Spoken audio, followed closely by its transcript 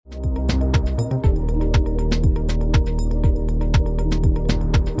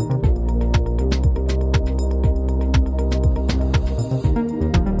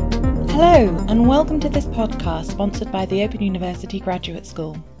Welcome to this podcast sponsored by the Open University Graduate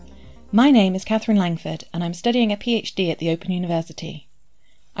School. My name is Catherine Langford and I'm studying a PhD at the Open University.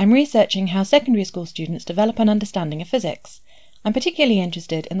 I'm researching how secondary school students develop an understanding of physics. I'm particularly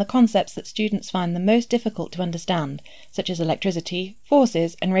interested in the concepts that students find the most difficult to understand, such as electricity,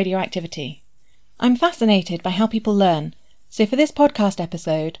 forces, and radioactivity. I'm fascinated by how people learn, so for this podcast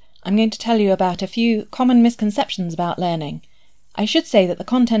episode, I'm going to tell you about a few common misconceptions about learning. I should say that the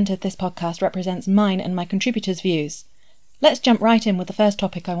content of this podcast represents mine and my contributors' views. Let's jump right in with the first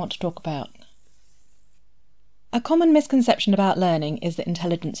topic I want to talk about. A common misconception about learning is that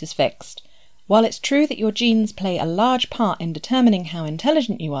intelligence is fixed. While it's true that your genes play a large part in determining how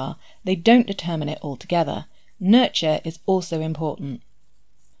intelligent you are, they don't determine it altogether. Nurture is also important.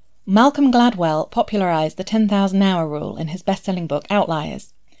 Malcolm Gladwell popularised the 10,000-hour rule in his best-selling book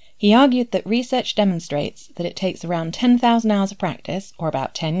Outliers. He argued that research demonstrates that it takes around 10,000 hours of practice, or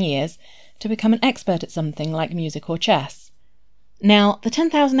about 10 years, to become an expert at something like music or chess. Now, the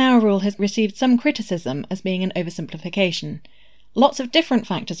 10,000-hour rule has received some criticism as being an oversimplification. Lots of different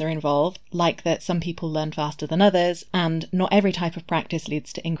factors are involved, like that some people learn faster than others, and not every type of practice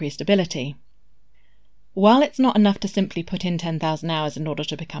leads to increased ability. While it's not enough to simply put in 10,000 hours in order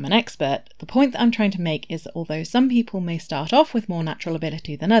to become an expert, the point that I'm trying to make is that although some people may start off with more natural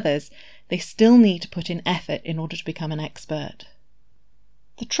ability than others, they still need to put in effort in order to become an expert.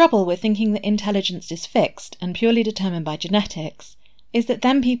 The trouble with thinking that intelligence is fixed and purely determined by genetics is that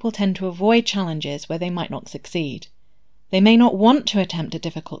then people tend to avoid challenges where they might not succeed. They may not want to attempt a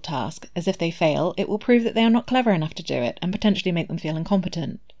difficult task, as if they fail, it will prove that they are not clever enough to do it and potentially make them feel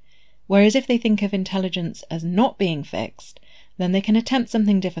incompetent. Whereas if they think of intelligence as not being fixed, then they can attempt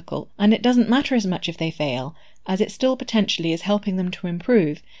something difficult, and it doesn't matter as much if they fail, as it still potentially is helping them to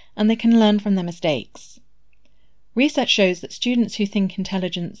improve, and they can learn from their mistakes. Research shows that students who think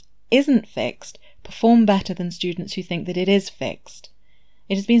intelligence isn't fixed perform better than students who think that it is fixed.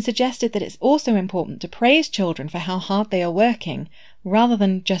 It has been suggested that it's also important to praise children for how hard they are working, rather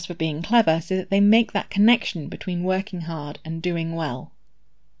than just for being clever, so that they make that connection between working hard and doing well.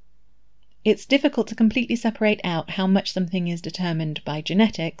 It's difficult to completely separate out how much something is determined by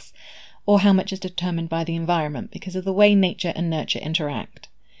genetics or how much is determined by the environment because of the way nature and nurture interact.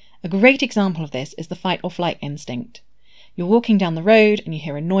 A great example of this is the fight or flight instinct. You're walking down the road and you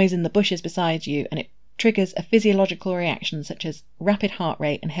hear a noise in the bushes beside you and it triggers a physiological reaction such as rapid heart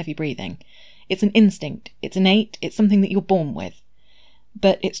rate and heavy breathing. It's an instinct, it's innate, it's something that you're born with.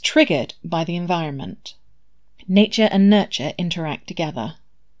 But it's triggered by the environment. Nature and nurture interact together.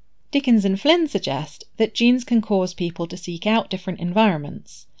 Dickens and Flynn suggest that genes can cause people to seek out different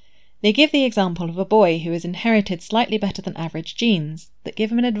environments. They give the example of a boy who has inherited slightly better than average genes that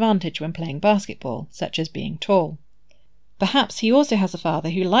give him an advantage when playing basketball, such as being tall. Perhaps he also has a father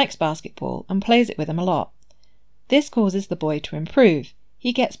who likes basketball and plays it with him a lot. This causes the boy to improve.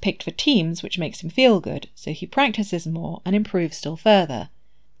 He gets picked for teams, which makes him feel good, so he practices more and improves still further.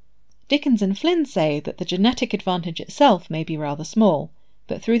 Dickens and Flynn say that the genetic advantage itself may be rather small,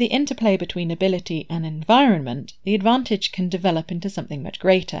 but through the interplay between ability and environment, the advantage can develop into something much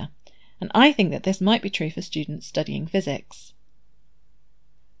greater, and I think that this might be true for students studying physics.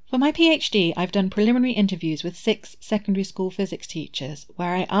 For my PhD, I've done preliminary interviews with 6 secondary school physics teachers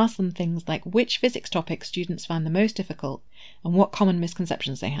where I asked them things like which physics topics students find the most difficult and what common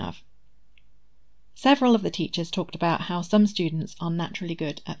misconceptions they have. Several of the teachers talked about how some students are naturally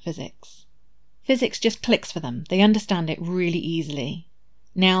good at physics. Physics just clicks for them, they understand it really easily.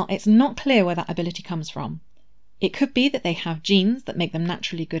 Now, it's not clear where that ability comes from. It could be that they have genes that make them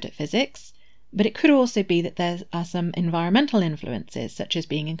naturally good at physics, but it could also be that there are some environmental influences, such as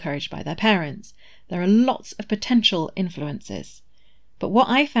being encouraged by their parents. There are lots of potential influences. But what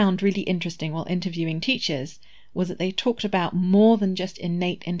I found really interesting while interviewing teachers was that they talked about more than just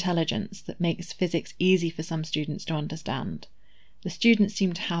innate intelligence that makes physics easy for some students to understand. The students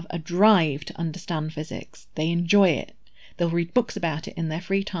seem to have a drive to understand physics. They enjoy it. They'll read books about it in their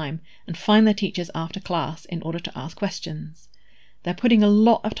free time and find their teachers after class in order to ask questions. They're putting a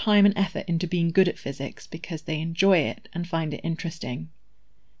lot of time and effort into being good at physics because they enjoy it and find it interesting.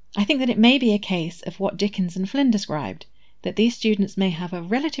 I think that it may be a case of what Dickens and Flynn described, that these students may have a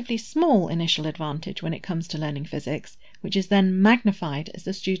relatively small initial advantage when it comes to learning physics, which is then magnified as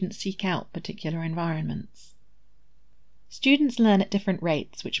the students seek out particular environments. Students learn at different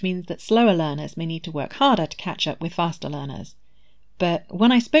rates, which means that slower learners may need to work harder to catch up with faster learners. But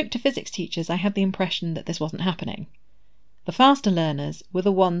when I spoke to physics teachers, I had the impression that this wasn't happening. The faster learners were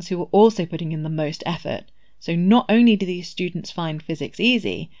the ones who were also putting in the most effort, so not only do these students find physics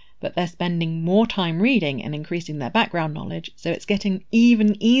easy, but they're spending more time reading and increasing their background knowledge, so it's getting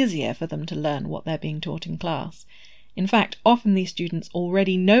even easier for them to learn what they're being taught in class. In fact, often these students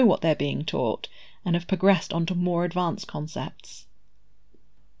already know what they're being taught and have progressed onto more advanced concepts.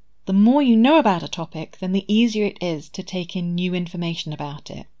 The more you know about a topic, then the easier it is to take in new information about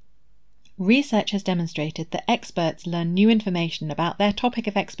it. Research has demonstrated that experts learn new information about their topic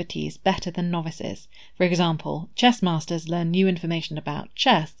of expertise better than novices. For example, chess masters learn new information about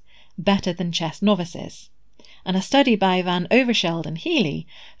chess better than chess novices. And a study by Van Oversheldt and Healy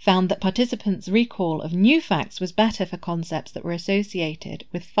found that participants' recall of new facts was better for concepts that were associated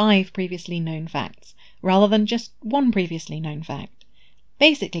with 5 previously known facts, rather than just 1 previously known fact.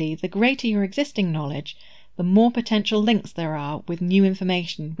 Basically, the greater your existing knowledge, the more potential links there are with new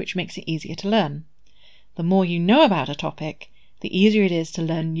information, which makes it easier to learn. The more you know about a topic, the easier it is to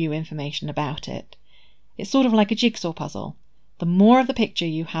learn new information about it. It's sort of like a jigsaw puzzle. The more of the picture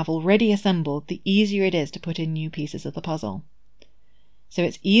you have already assembled, the easier it is to put in new pieces of the puzzle. So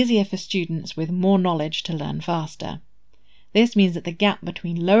it's easier for students with more knowledge to learn faster. This means that the gap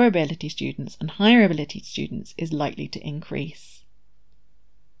between lower ability students and higher ability students is likely to increase.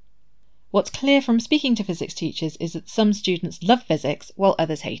 What's clear from speaking to physics teachers is that some students love physics while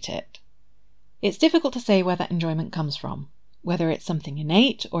others hate it. It's difficult to say where that enjoyment comes from, whether it's something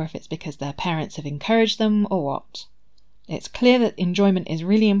innate or if it's because their parents have encouraged them or what. It's clear that enjoyment is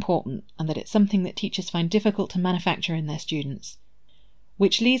really important and that it's something that teachers find difficult to manufacture in their students.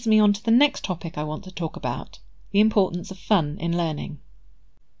 Which leads me on to the next topic I want to talk about, the importance of fun in learning.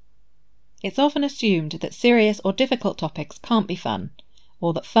 It's often assumed that serious or difficult topics can't be fun,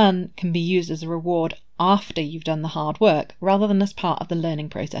 or that fun can be used as a reward after you've done the hard work rather than as part of the learning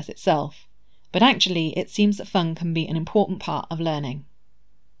process itself. But actually, it seems that fun can be an important part of learning.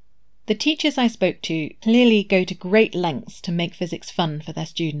 The teachers I spoke to clearly go to great lengths to make physics fun for their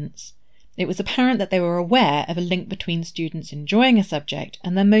students. It was apparent that they were aware of a link between students enjoying a subject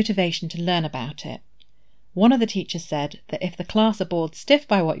and their motivation to learn about it. One of the teachers said that if the class are bored stiff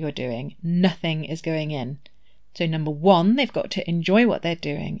by what you're doing, nothing is going in. So number 1, they've got to enjoy what they're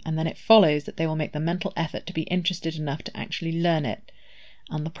doing, and then it follows that they will make the mental effort to be interested enough to actually learn it.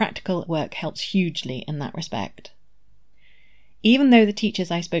 And the practical work helps hugely in that respect. Even though the teachers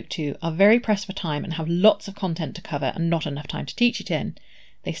I spoke to are very pressed for time and have lots of content to cover and not enough time to teach it in,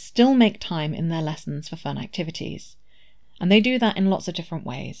 they still make time in their lessons for fun activities. And they do that in lots of different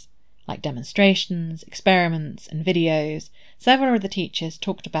ways, like demonstrations, experiments, and videos. Several of the teachers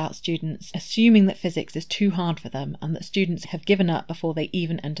talked about students assuming that physics is too hard for them and that students have given up before they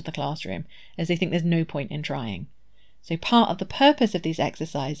even enter the classroom, as they think there's no point in trying. So part of the purpose of these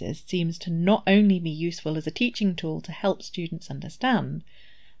exercises seems to not only be useful as a teaching tool to help students understand,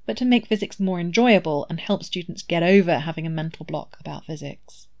 but to make physics more enjoyable and help students get over having a mental block about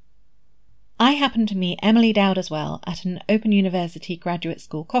physics. I happened to meet Emily Dowd as well at an Open University Graduate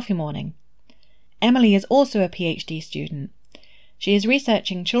School coffee morning. Emily is also a PhD student. She is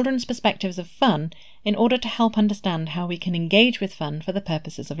researching children's perspectives of fun in order to help understand how we can engage with fun for the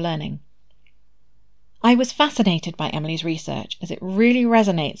purposes of learning. I was fascinated by Emily's research as it really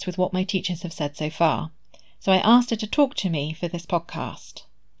resonates with what my teachers have said so far, so I asked her to talk to me for this podcast.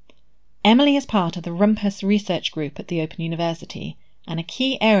 Emily is part of the Rumpus Research Group at the Open University, and a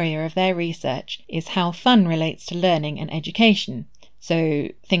key area of their research is how fun relates to learning and education. So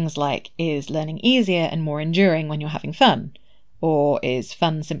things like, is learning easier and more enduring when you're having fun? Or is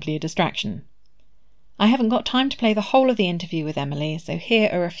fun simply a distraction? I haven't got time to play the whole of the interview with Emily, so here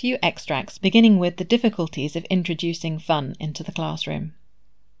are a few extracts beginning with the difficulties of introducing fun into the classroom.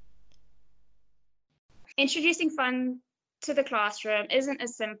 Introducing fun to the classroom isn't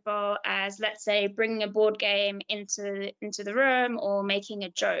as simple as, let's say, bringing a board game into the room or making a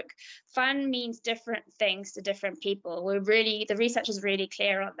joke. Fun means different things to different people. The research is really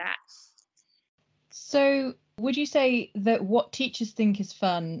clear on that. So would you say that what teachers think is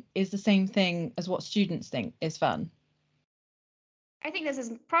fun is the same thing as what students think is fun? I think there's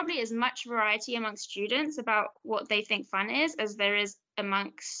probably as much variety amongst students about what they think fun is as there is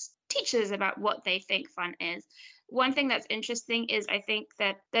amongst teachers about what they think fun is. One thing that's interesting is I think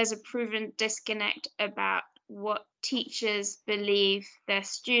that there's a proven disconnect about what teachers believe their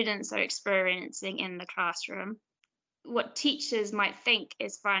students are experiencing in the classroom. What teachers might think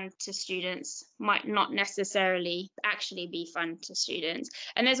is fun to students might not necessarily actually be fun to students.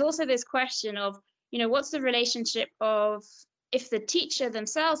 And there's also this question of, what's the relationship of, if the teacher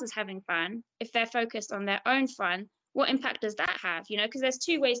themselves is having fun, if they're focused on their own fun, what impact does that have? Because there's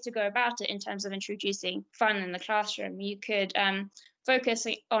 2 ways to go about it in terms of introducing fun in the classroom. You could focus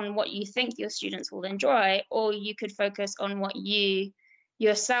on what you think your students will enjoy, or you could focus on what you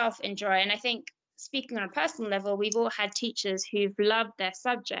yourself enjoy. And I think, speaking on a personal level, we've all had teachers who've loved their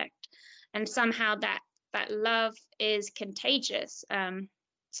subject, and somehow that love is contagious.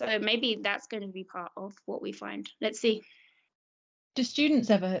 So maybe that's going to be part of what we find. Let's see. Do students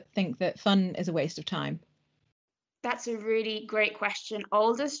ever think that fun is a waste of time? That's a really great question.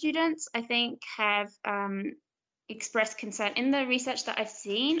 Older students, I think, have expressed concern. In the research that I've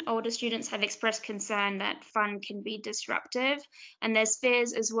seen, older students have expressed concern that fun can be disruptive. And there's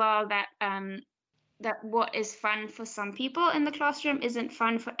fears as well that that what is fun for some people in the classroom isn't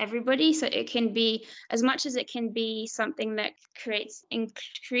fun for everybody. So it can be, as much as it can be something that creates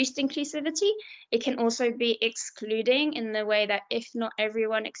increased inclusivity, it can also be excluding in the way that if not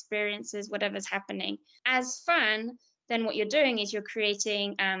everyone experiences whatever's happening as fun, then what you're doing is you're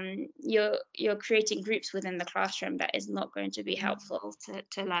creating groups within the classroom that is not going to be helpful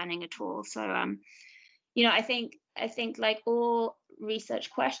to learning at all. So I think like all research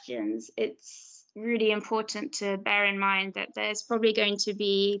questions, it's really important to bear in mind that there's probably going to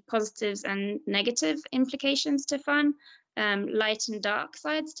be positives and negative implications to fun, light and dark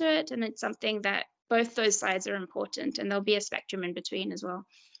sides to it. And it's something that both those sides are important, and there'll be a spectrum in between as well.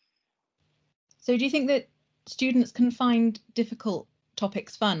 So do you think that students can find difficult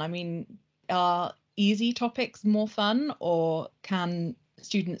topics fun? I mean, are easy topics more fun, or can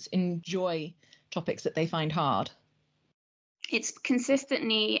students enjoy topics that they find hard? It's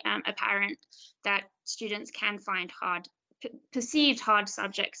consistently apparent that students can find perceived hard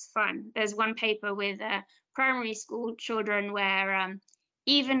subjects fun. There's one paper with primary school children where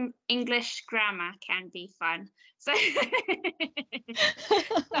even English grammar can be fun. So, so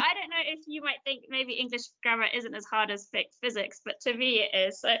I don't know if you might think maybe English grammar isn't as hard as physics, but to me it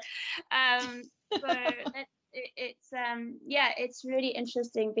is. So, it's really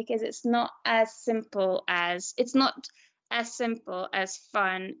interesting because it's not as simple as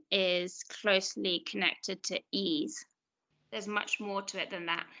fun is closely connected to ease. There's much more to it than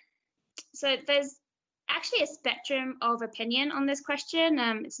that. So there's actually a spectrum of opinion on this question.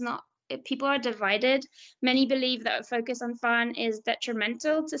 People are divided. Many believe that a focus on fun is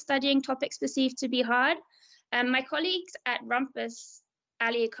detrimental to studying topics perceived to be hard. My colleagues at Rumpus,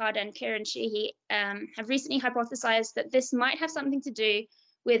 Ali Okada and Kiran Sheehy, have recently hypothesized that this might have something to do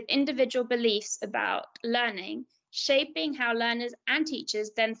with individual beliefs about learning, shaping how learners and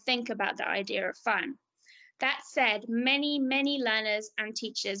teachers then think about the idea of fun. That said, many, many learners and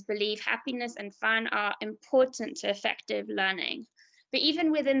teachers believe happiness and fun are important to effective learning. But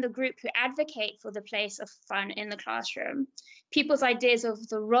even within the group who advocate for the place of fun in the classroom, people's ideas of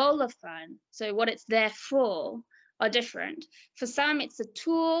the role of fun, so what it's there for, are different. For some, it's a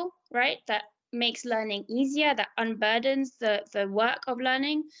tool, right, that makes learning easier, that unburdens the work of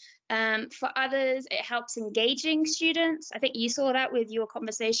learning. For others, it helps engaging students. I think you saw that with your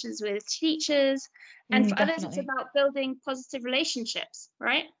conversations with teachers. And for Definitely. others, it's about building positive relationships,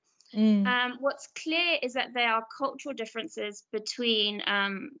 right? What's clear is that there are cultural differences between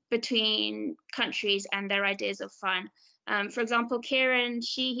countries and their ideas of fun. For example, Kiran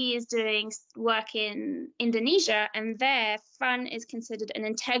Sheehy is doing work in Indonesia, and there fun is considered an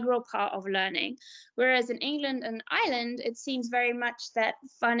integral part of learning. Whereas in England and Ireland, it seems very much that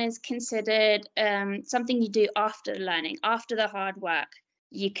fun is considered something you do after learning, after the hard work.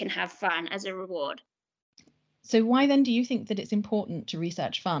 You can have fun as a reward. So why then do you think that it's important to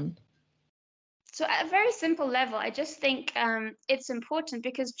research fun? So at a very simple level, I just think it's important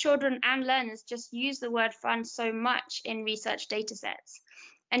because children and learners just use the word fun so much in research data sets.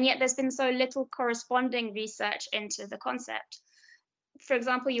 And yet there's been so little corresponding research into the concept. For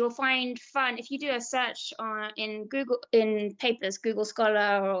example, you'll find fun, if you do a search in papers, Google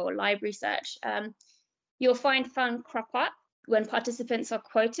Scholar or library search, you'll find fun crop up when participants are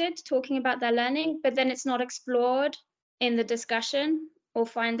quoted talking about their learning, but then it's not explored in the discussion or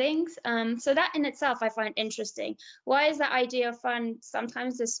findings. So that in itself I find interesting. Why is that idea of fun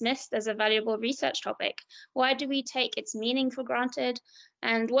sometimes dismissed as a valuable research topic? Why do we take its meaning for granted?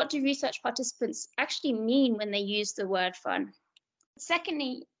 And what do research participants actually mean when they use the word fun?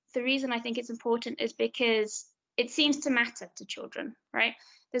 Secondly, the reason I think it's important is because it seems to matter to children, right?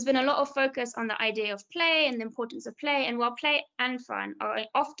 There's been a lot of focus on the idea of play and the importance of play. And while play and fun are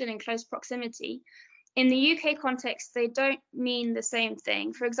often in close proximity, in the UK context, they don't mean the same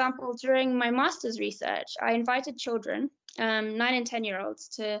thing. For example, during my master's research, I invited children, 9 and 10-year-olds,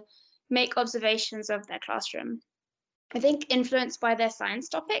 to make observations of their classroom. I think influenced by their science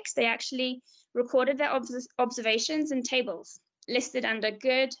topics, they actually recorded their observations in tables listed under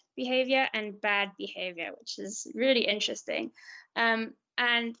good behavior and bad behavior, which is really interesting.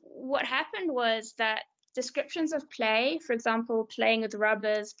 And what happened was that descriptions of play, for example, playing with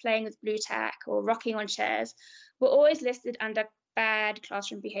rubbers, playing with blue tack, or rocking on chairs, were always listed under bad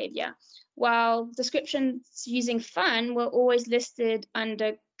classroom behavior, while descriptions using fun were always listed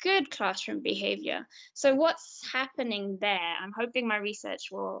under good classroom behavior. So what's happening there? I'm hoping my research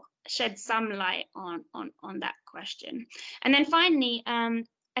will shed some light on that question. And then finally,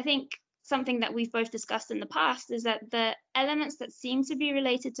 I think something that we've both discussed in the past is that the elements that seem to be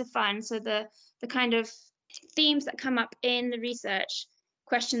related to fun, so the kind of themes that come up in the research,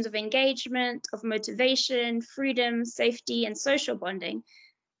 questions of engagement, of motivation, freedom, safety, and social bonding,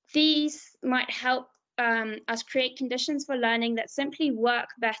 these might help us create conditions for learning that simply work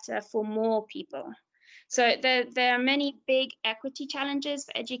better for more people. So there are many big equity challenges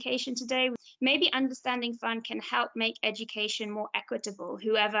for education today. Maybe understanding fun can help make education more equitable,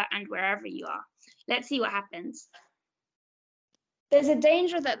 whoever and wherever you are. Let's see what happens. There's a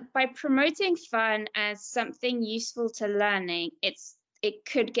danger that by promoting fun as something useful to learning, it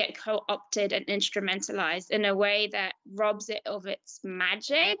could get co-opted and instrumentalized in a way that robs it of its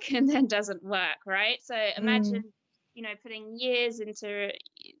magic and then doesn't work, right? So imagine, putting years into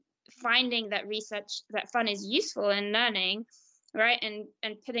finding that fun is useful in learning, right? And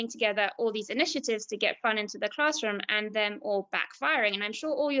putting together all these initiatives to get fun into the classroom and them all backfiring. And I'm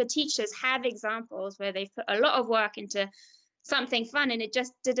sure all your teachers have examples where they've put a lot of work into something fun and it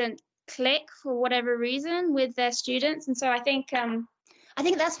just didn't click for whatever reason with their students. And so I think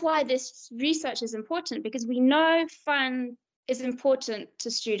that's why this research is important, because we know fun is important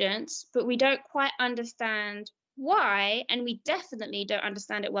to students, but we don't quite understand why, and we definitely don't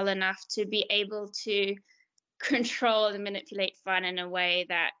understand it well enough to be able to control and manipulate fun in a way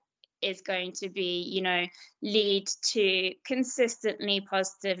that is going to be, lead to consistently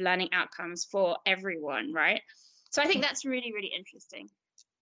positive learning outcomes for everyone, right? So I think that's really, really interesting.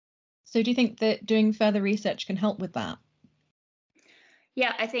 So do you think that doing further research can help with that?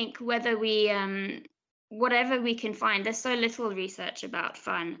 Yeah, I think whether we, whatever we can find, there's so little research about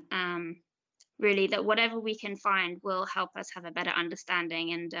fun, really, that whatever we can find will help us have a better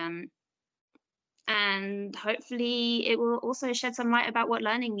understanding, and hopefully it will also shed some light about what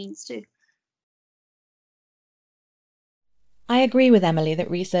learning means too. I agree with Emily that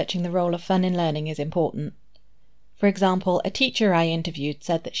researching the role of fun in learning is important. For example, a teacher I interviewed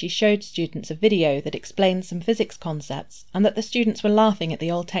said that she showed students a video that explained some physics concepts and that the students were laughing at the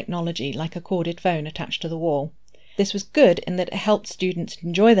old technology like a corded phone attached to the wall. This was good in that it helped students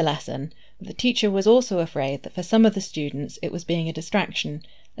enjoy the lesson, but the teacher was also afraid that for some of the students it was being a distraction,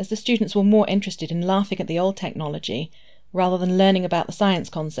 as the students were more interested in laughing at the old technology rather than learning about the science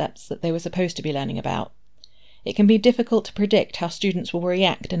concepts that they were supposed to be learning about. It can be difficult to predict how students will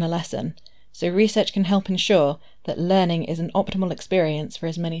react in a lesson, so research can help ensure that learning is an optimal experience for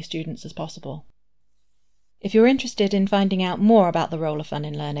as many students as possible. If you're interested in finding out more about the role of fun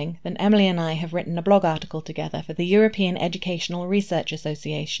in learning, then Emily and I have written a blog article together for the European Educational Research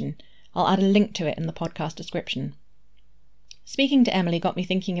Association. I'll add a link to it in the podcast description. Speaking to Emily got me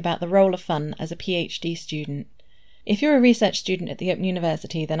thinking about the role of fun as a PhD student. If you're a research student at the Open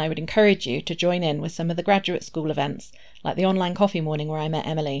University, then I would encourage you to join in with some of the graduate school events, like the online coffee morning where I met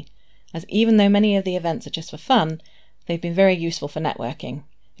Emily, as even though many of the events are just for fun, they've been very useful for networking.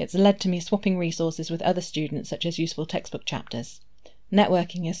 It's led to me swapping resources with other students, such as useful textbook chapters.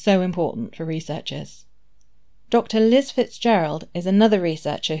 Networking is so important for researchers. Dr. Liz Fitzgerald is another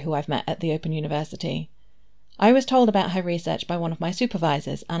researcher who I've met at the Open University. I was told about her research by one of my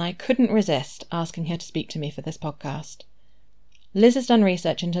supervisors, and I couldn't resist asking her to speak to me for this podcast. Liz has done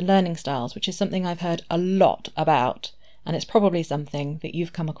research into learning styles, which is something I've heard a lot about, and it's probably something that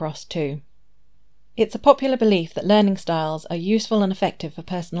you've come across too. It's a popular belief that learning styles are useful and effective for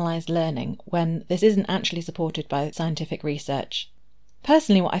personalised learning when this isn't actually supported by scientific research.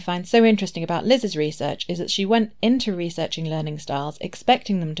 Personally, what I find so interesting about Liz's research is that she went into researching learning styles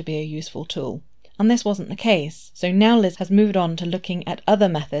expecting them to be a useful tool, and this wasn't the case, so now Liz has moved on to looking at other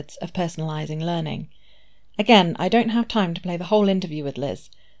methods of personalising learning. Again, I don't have time to play the whole interview with Liz,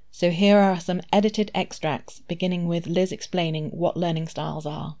 so here are some edited extracts, beginning with Liz explaining what learning styles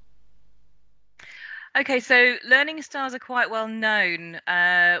are. Okay, so learning styles are quite well known,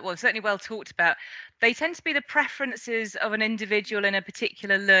 certainly well talked about. They tend to be the preferences of an individual in a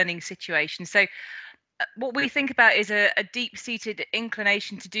particular learning situation. So what we think about is a deep-seated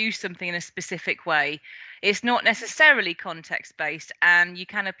inclination to do something in a specific way. It's not necessarily context based, and you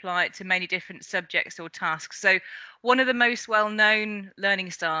can apply it to many different subjects or tasks. So one of the most well-known learning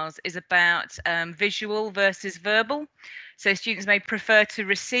styles is about visual versus verbal. So students may prefer to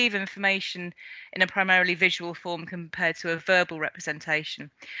receive information in a primarily visual form compared to a verbal representation.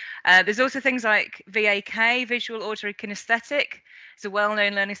 There's also things like VAK, visual auditory kinesthetic. It's a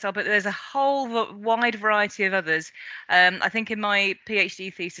well-known learning style, but there's a whole wide variety of others. I think in my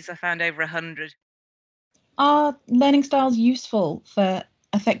PhD thesis, I found over 100. Are learning styles useful for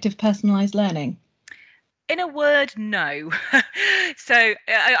effective personalised learning? In a word, no. So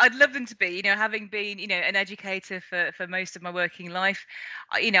I'd love them to be, having been, an educator for most of my working life,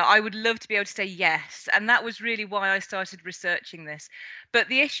 I would love to be able to say yes. And that was really why I started researching this. But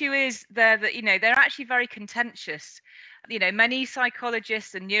the issue is there that, they're actually very contentious. Many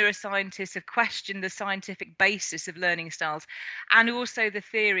psychologists and neuroscientists have questioned the scientific basis of learning styles and also the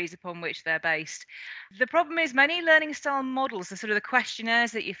theories upon which they're based. The problem is many learning style models, the sort of the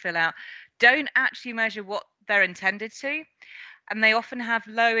questionnaires that you fill out, don't actually measure what they're intended to, and they often have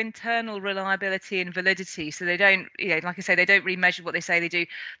low internal reliability and validity. So they don't, like I say, they don't really measure what they say they do.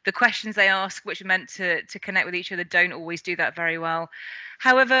 The questions they ask, which are meant to connect with each other, don't always do that very well.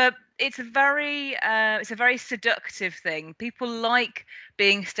 However, it's a very seductive thing. People like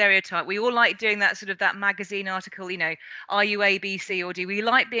being stereotyped. We all like doing that sort of that magazine article, are you A, B, C, or D? We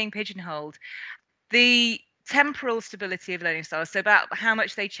like being pigeonholed. The temporal stability of learning styles, so about how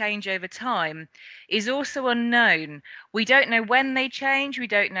much they change over time, is also unknown. We don't know when they change, we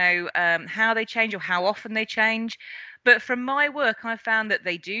don't know how they change or how often they change. But from my work, I've found that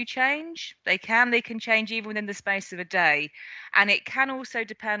they do change. They can change even within the space of a day. And it can also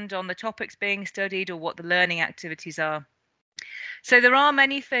depend on the topics being studied or what the learning activities are. So there are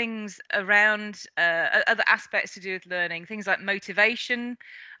many things around other aspects to do with learning, things like motivation,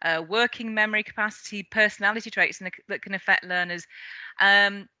 working memory capacity, personality traits that can affect learners,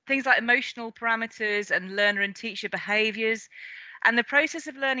 things like emotional parameters and learner and teacher behaviours. And the process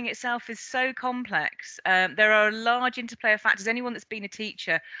of learning itself is so complex. There are a large interplay of factors. Anyone that's been a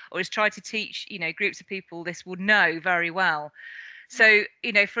teacher or has tried to teach, groups of people, this will know very well. So,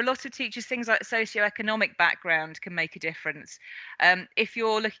 for a lot of teachers, things like socioeconomic background can make a difference. If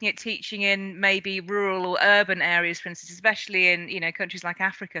you're looking at teaching in maybe rural or urban areas, for instance, especially in, countries like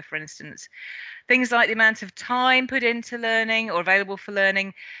Africa, for instance, things like the amount of time put into learning or available for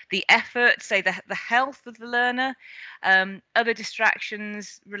learning, the effort, say the health of the learner, other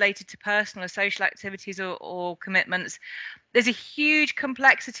distractions related to personal or social activities or commitments. There's a huge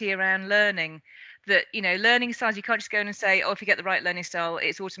complexity around learning that, learning styles, you can't just go in and say, oh, if you get the right learning style,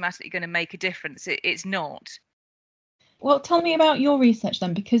 it's automatically going to make a difference. It's not. Well, tell me about your research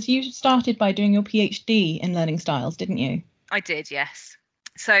then, because you started by doing your PhD in learning styles, didn't you? I did, yes.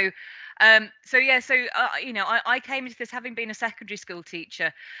 So I came into this having been a secondary school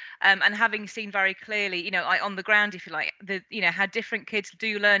teacher, and having seen very clearly, on the ground, if you like, how different kids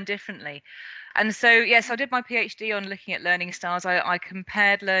do learn differently. And so, yes, I did my PhD on looking at learning styles. I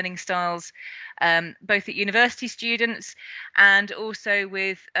compared learning styles both at university students and also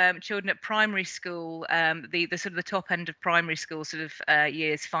with children at primary school, the sort of the top end of primary school, sort of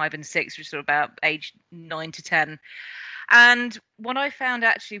years 5 and 6, which are about age 9 to 10. And what I found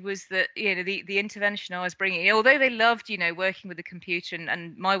actually was that, the intervention I was bringing, although they loved, working with the computer,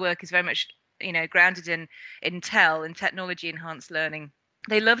 and my work is very much, grounded in TEL and technology enhanced learning.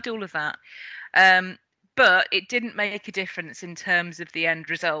 They loved all of that. But it didn't make a difference in terms of the end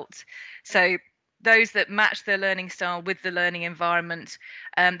result. So those that matched their learning style with the learning environment,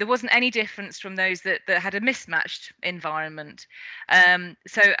 there wasn't any difference from those that had a mismatched environment.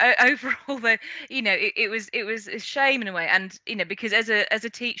 So overall, it was a shame in a way, and because as a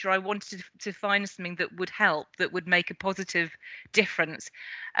teacher, I wanted to find something that would help, that would make a positive difference,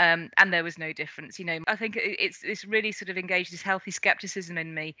 and there was no difference. I think it's really sort of engaged this healthy skepticism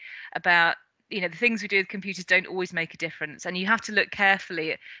in me about, the things we do with computers don't always make a difference, and you have to look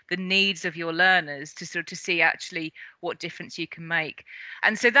carefully at the needs of your learners to see actually what difference you can make.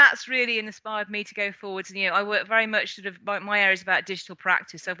 And so that's really inspired me to go forwards. And I work very much sort of my area is about digital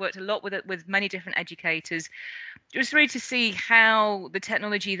practice. I've worked a lot with many different educators, just really to see how the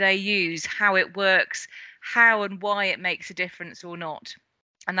technology they use, how it works, how and why it makes a difference or not.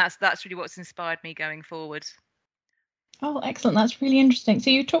 And that's really what's inspired me going forward. Oh, excellent. That's really interesting.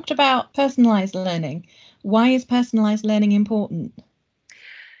 So you talked about personalised learning. Why is personalised learning important?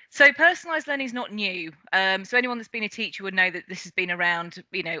 So personalised learning is not new. So anyone that's been a teacher would know that this has been around,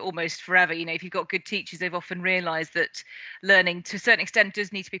 almost forever. If you've got good teachers, they've often realised that learning, to a certain extent,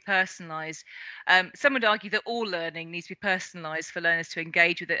 does need to be personalised. Some would argue that all learning needs to be personalised for learners to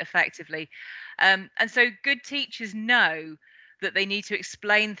engage with it effectively. And so good teachers know that they need to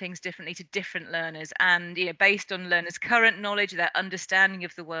explain things differently to different learners, and based on learners' current knowledge, their understanding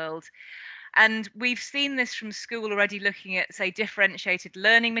of the world. And we've seen this from school already, looking at, say, differentiated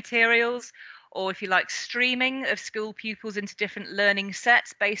learning materials, or if you like, streaming of school pupils into different learning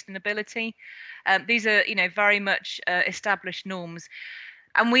sets based on ability. These are, very much established norms.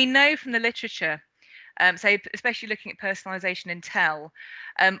 And we know from the literature, say, especially looking at personalisation in TEL,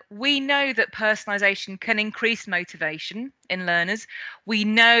 we know that personalisation can increase motivation in learners. We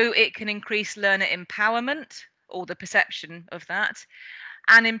know it can increase learner empowerment, or the perception of that,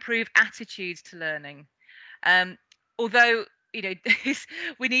 and improve attitudes to learning. Although,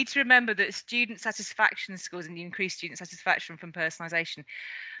 we need to remember that student satisfaction scores and the increased student satisfaction from personalisation,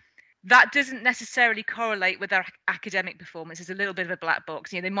 that doesn't necessarily correlate with their academic performance. It's a little bit of a black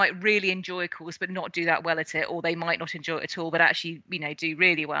box. They might really enjoy a course but not do that well at it, or they might not enjoy it at all but actually, do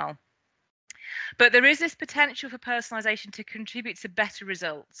really well. But there is this potential for personalisation to contribute to better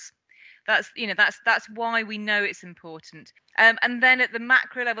results. That's why we know it's important. And then at the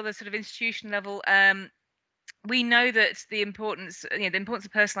macro level, the sort of institutional level, we know that the importance of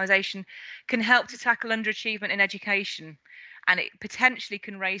personalisation can help to tackle underachievement in education, and it potentially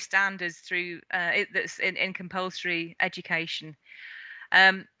can raise standards through that's in compulsory education.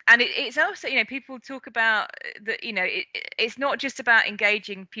 And it's also, people talk about that, it's not just about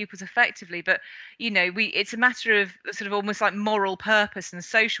engaging pupils effectively, but, it's a matter of sort of almost like moral purpose and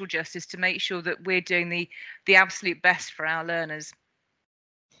social justice to make sure that we're doing the absolute best for our learners.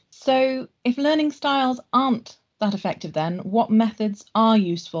 So if learning styles aren't that effective, then what methods are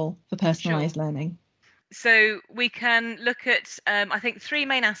useful for personalised learning? So we can look at, I think, three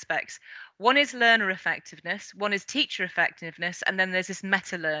main aspects. One is learner effectiveness, one is teacher effectiveness, and then there's this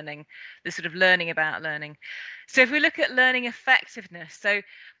meta learning, the sort of learning about learning. So if we look at learning effectiveness, so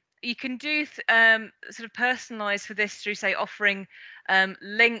you can do sort of personalize for this through, say, offering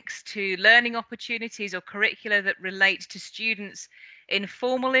links to learning opportunities or curricula that relate to students'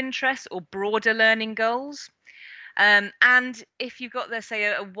 informal interests or broader learning goals. And if you've got, let's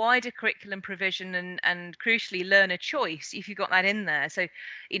say, a wider curriculum provision and crucially learner choice, if you've got that in there, so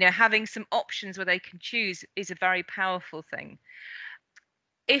having some options where they can choose is a very powerful thing.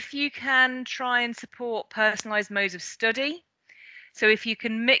 If you can try and support personalized modes of study, so if you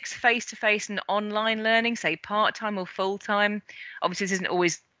can mix face-to-face and online learning, say part-time or full-time, obviously this isn't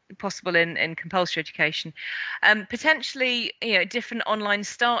always possible in compulsory education, potentially different online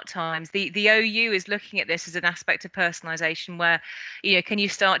start times. The OU is looking at this as an aspect of personalization where can you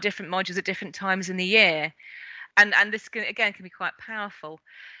start different modules at different times in the year, and this can be quite powerful.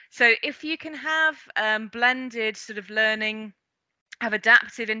 So if you can have blended sort of learning, have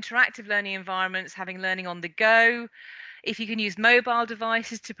adaptive interactive learning environments, having learning on the go, if you can use mobile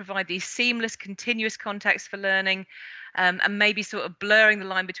devices to provide these seamless, continuous contexts for learning, and maybe sort of blurring the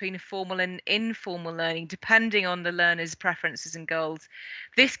line between formal and informal learning, depending on the learner's preferences and goals.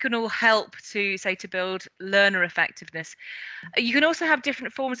 This can all help to build learner effectiveness. You can also have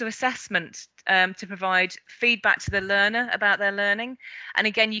different forms of assessment to provide feedback to the learner about their learning. And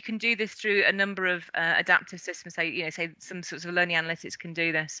again, you can do this through a number of adaptive systems. Say some sorts of learning analytics can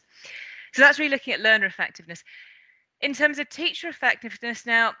do this. So that's really looking at learner effectiveness. In terms of teacher effectiveness,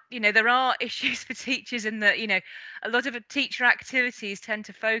 now, there are issues for teachers in that, a lot of teacher activities tend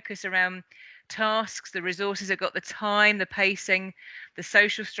to focus around tasks, the resources have got, the time, the pacing, the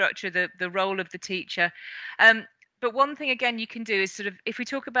social structure, the role of the teacher. But one thing, again, you can do is sort of, if we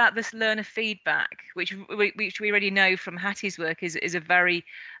talk about this learner feedback, which we already know from Hattie's work is a very,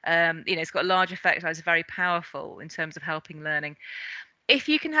 it's got a large effect, it's very powerful in terms of helping learning. If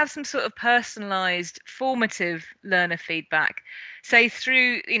you can have some sort of personalized formative learner feedback, say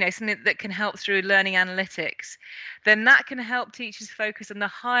through something that can help through learning analytics, then that can help teachers focus on the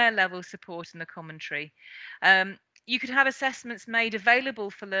higher level support and the commentary. You could have assessments made available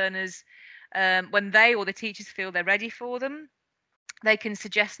for learners when they or the teachers feel they're ready for them. They can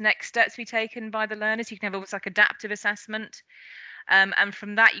suggest next steps be taken by the learners. You can have almost like adaptive assessment, and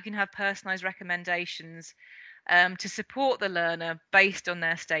from that you can have personalized recommendations to support the learner based on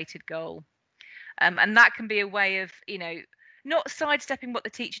their stated goal. And that can be a way of, not sidestepping what the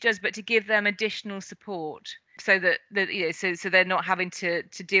teacher does, but to give them additional support so that so they're not having to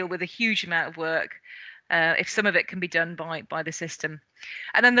deal with a huge amount of work if some of it can be done by the system.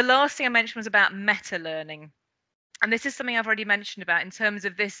 And then the last thing I mentioned was about meta learning. And this is something I've already mentioned about in terms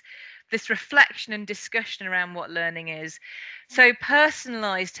of this reflection and discussion around what learning is. So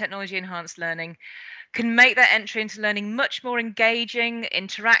personalized technology enhanced learning can make that entry into learning much more engaging,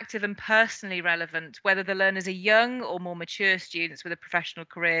 interactive, and personally relevant, whether the learners are young or more mature students with a professional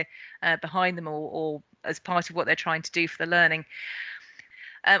career behind them, or as part of what they're trying to do for the learning.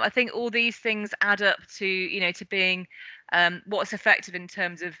 I think all these things add up to, to being what's effective in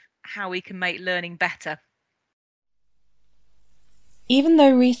terms of how we can make learning better. Even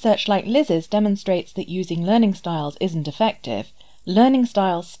though research like Liz's demonstrates that using learning styles isn't effective, learning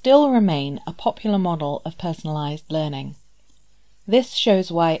styles still remain a popular model of personalised learning. This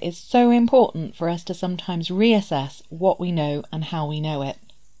shows why it is so important for us to sometimes reassess what we know and how we know it.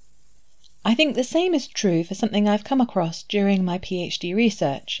 I think the same is true for something I've come across during my PhD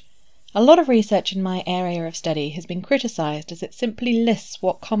research. A lot of research in my area of study has been criticised as it simply lists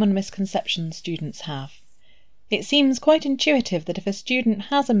what common misconceptions students have. It seems quite intuitive that if a student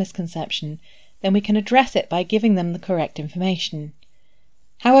has a misconception, then we can address it by giving them the correct information.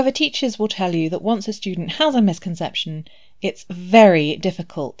 However, teachers will tell you that once a student has a misconception, it's very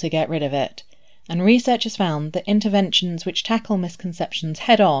difficult to get rid of it, and research has found that interventions which tackle misconceptions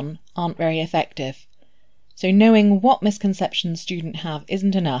head-on aren't very effective. So knowing what misconceptions students have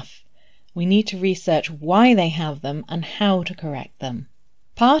isn't enough. We need to research why they have them and how to correct them.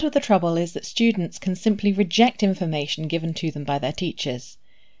 Part of the trouble is that students can simply reject information given to them by their teachers.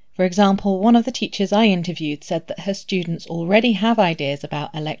 For example, one of the teachers I interviewed said that her students already have ideas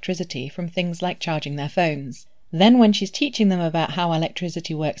about electricity from things like charging their phones. Then when she's teaching them about how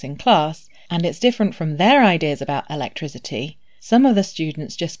electricity works in class, and it's different from their ideas about electricity, some of the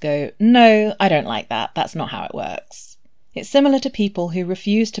students just go, "No, I don't like that, that's not how it works." It's similar to people who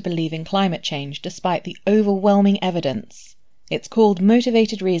refuse to believe in climate change despite the overwhelming evidence. It's called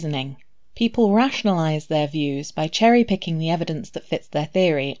motivated reasoning. People rationalise their views by cherry-picking the evidence that fits their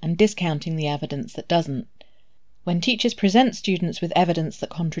theory and discounting the evidence that doesn't. When teachers present students with evidence that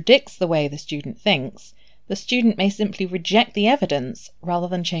contradicts the way the student thinks, the student may simply reject the evidence rather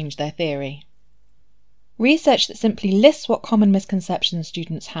than change their theory. Research that simply lists what common misconceptions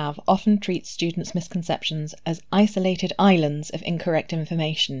students have often treats students' misconceptions as isolated islands of incorrect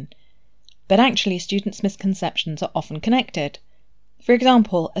information. But actually, students' misconceptions are often connected. For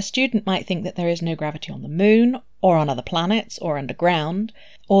example, a student might think that there is no gravity on the moon, or on other planets, or underground,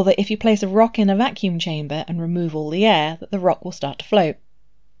 or that if you place a rock in a vacuum chamber and remove all the air, that the rock will start to float.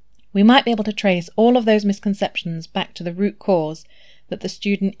 We might be able to trace all of those misconceptions back to the root cause, that the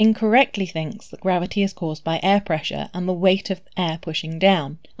student incorrectly thinks that gravity is caused by air pressure and the weight of air pushing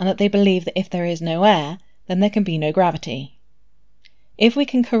down, and that they believe that if there is no air, then there can be no gravity. If we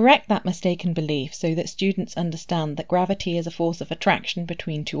can correct that mistaken belief so that students understand that gravity is a force of attraction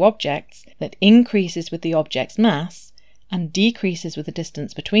between two objects that increases with the object's mass and decreases with the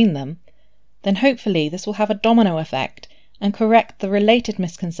distance between them, then hopefully this will have a domino effect and correct the related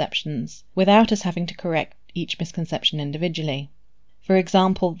misconceptions without us having to correct each misconception individually. For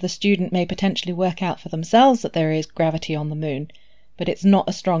example, the student may potentially work out for themselves that there is gravity on the moon, but it's not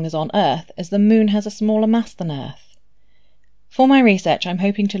as strong as on Earth, as the moon has a smaller mass than Earth. For my research, I'm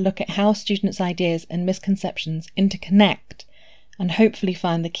hoping to look at how students' ideas and misconceptions interconnect, and hopefully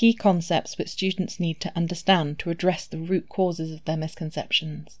find the key concepts which students need to understand to address the root causes of their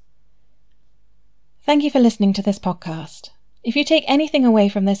misconceptions. Thank you for listening to this podcast. If you take anything away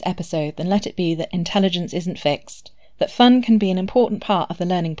from this episode, then let it be that intelligence isn't fixed, that fun can be an important part of the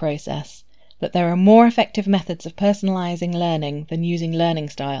learning process, that there are more effective methods of personalising learning than using learning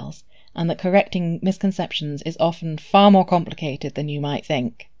styles, and that correcting misconceptions is often far more complicated than you might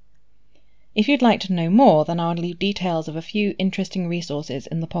think. If you'd like to know more, then I'll leave details of a few interesting resources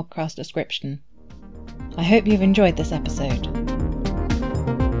in the podcast description. I hope you've enjoyed this episode.